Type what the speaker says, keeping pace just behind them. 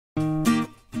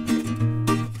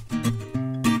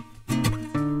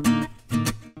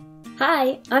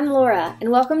Hi, I'm Laura, and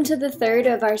welcome to the third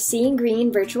of our Seeing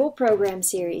Green virtual program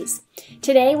series.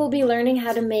 Today we'll be learning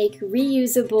how to make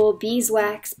reusable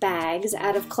beeswax bags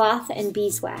out of cloth and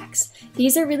beeswax.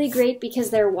 These are really great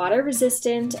because they're water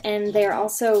resistant and they're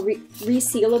also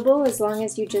resealable as long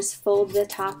as you just fold the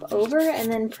top over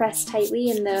and then press tightly,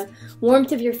 and the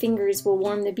warmth of your fingers will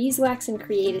warm the beeswax and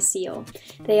create a seal.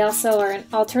 They also are an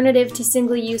alternative to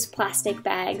single-use plastic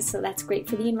bags, so that's great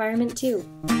for the environment too.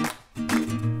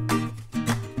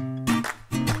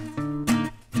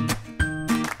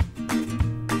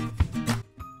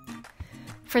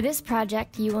 For this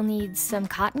project, you will need some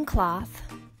cotton cloth,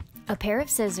 a pair of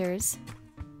scissors,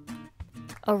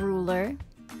 a ruler,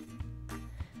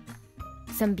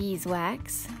 some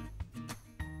beeswax,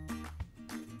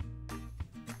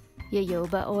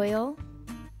 jojoba oil,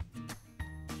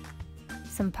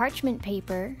 some parchment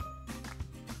paper,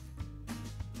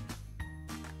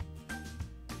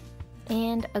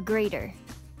 and a grater.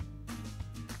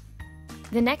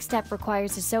 The next step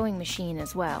requires a sewing machine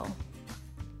as well.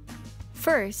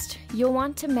 First, you'll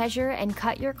want to measure and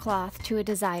cut your cloth to a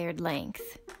desired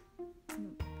length.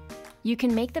 You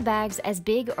can make the bags as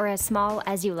big or as small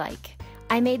as you like.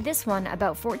 I made this one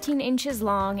about 14 inches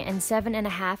long and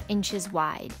 7.5 inches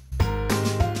wide.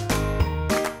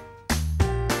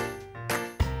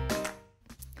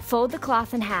 Fold the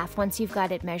cloth in half once you've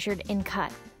got it measured and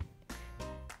cut.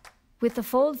 With the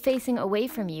fold facing away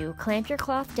from you, clamp your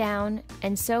cloth down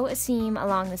and sew a seam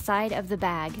along the side of the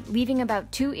bag, leaving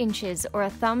about 2 inches or a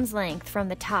thumb's length from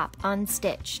the top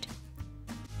unstitched.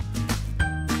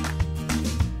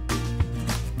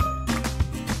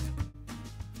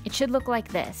 It should look like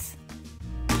this.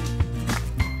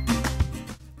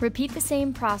 Repeat the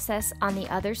same process on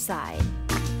the other side.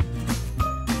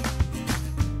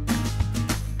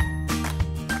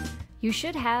 You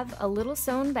should have a little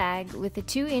sewn bag with a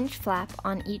 2-inch flap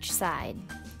on each side.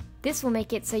 This will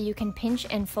make it so you can pinch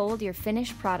and fold your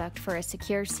finished product for a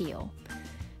secure seal.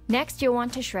 Next, you'll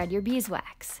want to shred your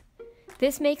beeswax.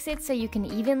 This makes it so you can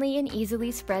evenly and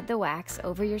easily spread the wax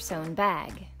over your sewn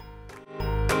bag.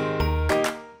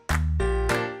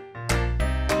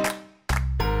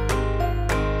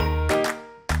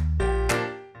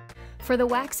 For the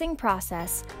waxing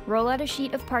process, roll out a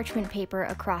sheet of parchment paper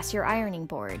across your ironing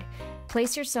board.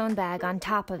 Place your sewn bag on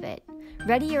top of it.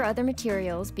 Ready your other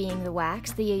materials, being the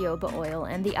wax, the jojoba oil,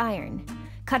 and the iron.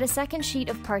 Cut a second sheet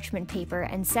of parchment paper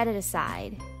and set it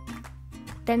aside.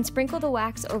 Then sprinkle the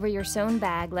wax over your sewn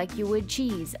bag like you would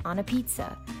cheese on a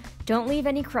pizza. Don't leave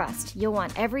any crust. You'll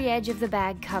want every edge of the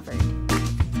bag covered.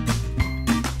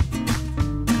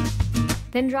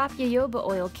 Then drop jojoba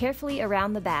oil carefully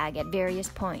around the bag at various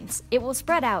points. It will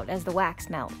spread out as the wax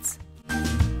melts.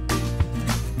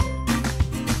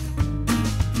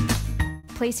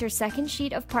 Place your second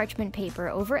sheet of parchment paper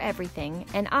over everything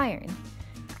and iron.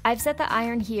 I've set the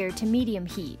iron here to medium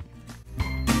heat.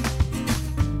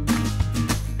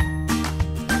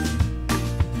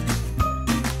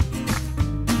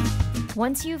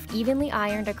 Once you've evenly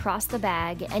ironed across the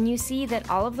bag and you see that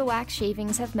all of the wax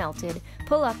shavings have melted,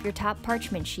 pull up your top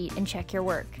parchment sheet and check your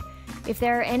work. If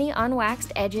there are any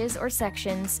unwaxed edges or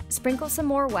sections, sprinkle some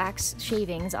more wax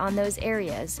shavings on those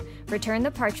areas, return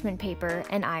the parchment paper,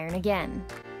 and iron again.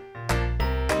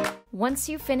 Once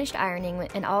you've finished ironing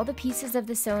and all the pieces of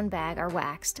the sewn bag are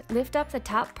waxed, lift up the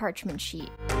top parchment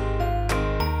sheet.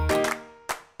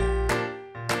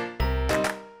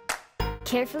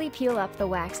 Carefully peel up the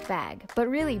waxed bag, but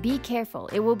really be careful,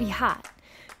 it will be hot.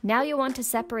 Now you'll want to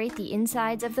separate the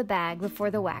insides of the bag before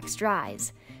the wax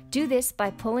dries. Do this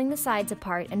by pulling the sides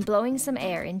apart and blowing some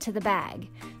air into the bag.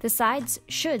 The sides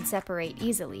should separate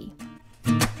easily.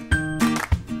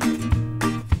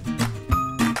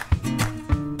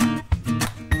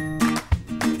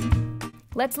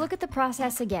 Let's look at the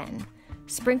process again.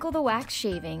 Sprinkle the wax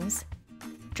shavings.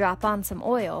 Drop on some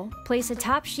oil, place a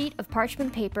top sheet of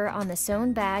parchment paper on the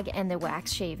sewn bag and the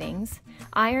wax shavings,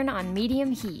 iron on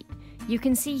medium heat. You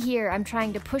can see here I'm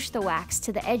trying to push the wax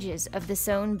to the edges of the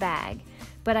sewn bag,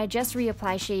 but I just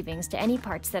reapply shavings to any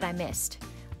parts that I missed.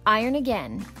 Iron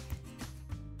again.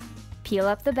 Peel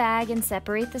up the bag and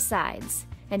separate the sides,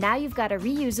 and now you've got a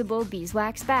reusable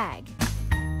beeswax bag.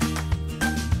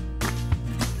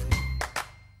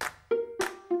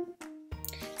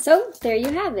 So there you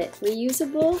have it,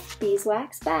 reusable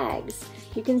beeswax bags.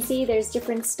 You can see there's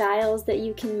different styles that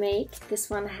you can make.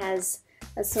 This one has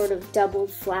a sort of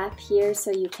doubled flap here so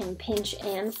you can pinch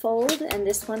and fold, and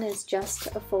this one is just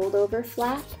a fold over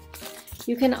flap.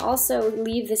 You can also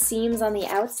leave the seams on the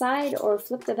outside or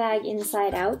flip the bag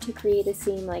inside out to create a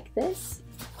seam like this,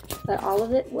 but all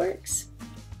of it works.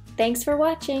 Thanks for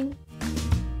watching!